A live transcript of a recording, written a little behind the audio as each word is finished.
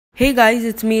Hey guys,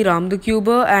 it's me Ram the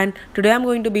Cuber, and today I'm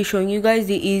going to be showing you guys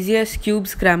the easiest Skewb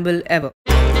scramble ever.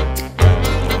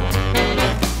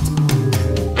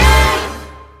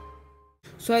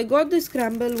 So I got this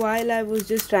scramble while I was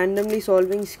just randomly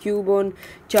solving Skewb on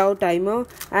Chow timer,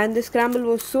 and the scramble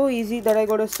was so easy that I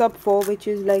got a sub 4, which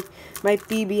is like my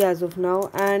PB as of now.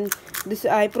 And this,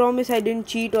 I promise I didn't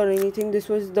cheat or anything. This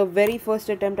was the very first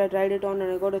attempt I tried it on,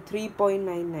 and I got a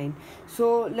 3.99.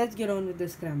 So let's get on with the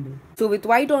scramble. So with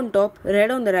white on top,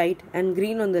 red on the right and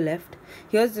green on the left,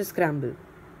 here's the scramble.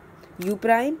 U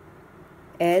prime,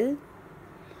 L,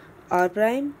 R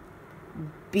prime,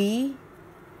 B,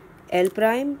 L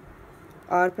prime,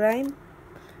 R prime,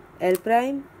 L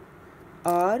prime,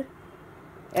 R,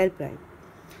 L prime.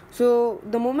 So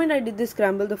the moment I did this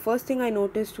scramble, the first thing I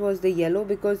noticed was the yellow,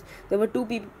 because there were two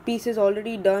pieces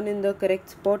already done in the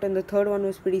correct spot, and the third one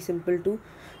was pretty simple too.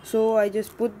 So I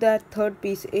just put that third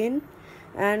piece in,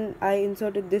 and I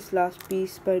inserted this last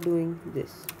piece by doing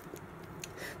this.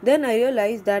 Then I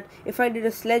realized that if I did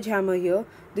a sledgehammer here,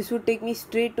 this would take me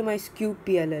straight to my Skewb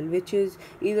PLL, which is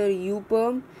either a U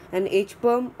perm, an H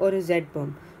perm, or a Z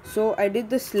perm. So I did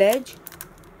the sledge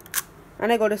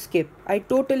and I got a skip. I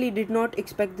totally did not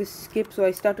expect this skip, so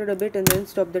I started a bit and then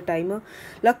stopped the timer.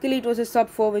 Luckily it was a sub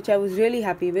 4, which I was really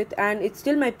happy with, and it's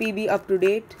still my PB up to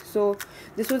date. So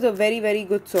this was a very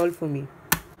good solve for me.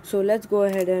 So let's go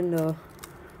ahead and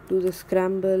do the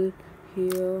scramble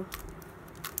here.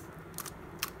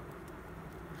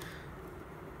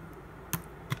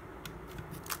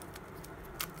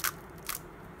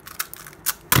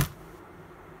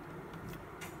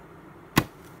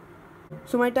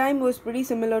 So my time was pretty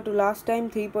similar to last time,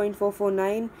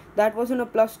 3.449. That wasn't a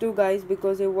 +2 guys,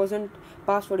 because it wasn't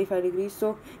past 45 degrees.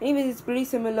 So anyways, it's pretty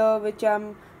similar, which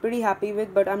I'm pretty happy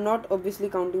with, but I'm not obviously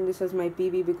counting this as my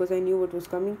PB because I knew what was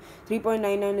coming.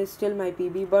 3.99 is still my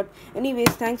PB. But anyways,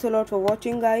 thanks a lot for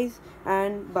watching guys,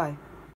 and bye.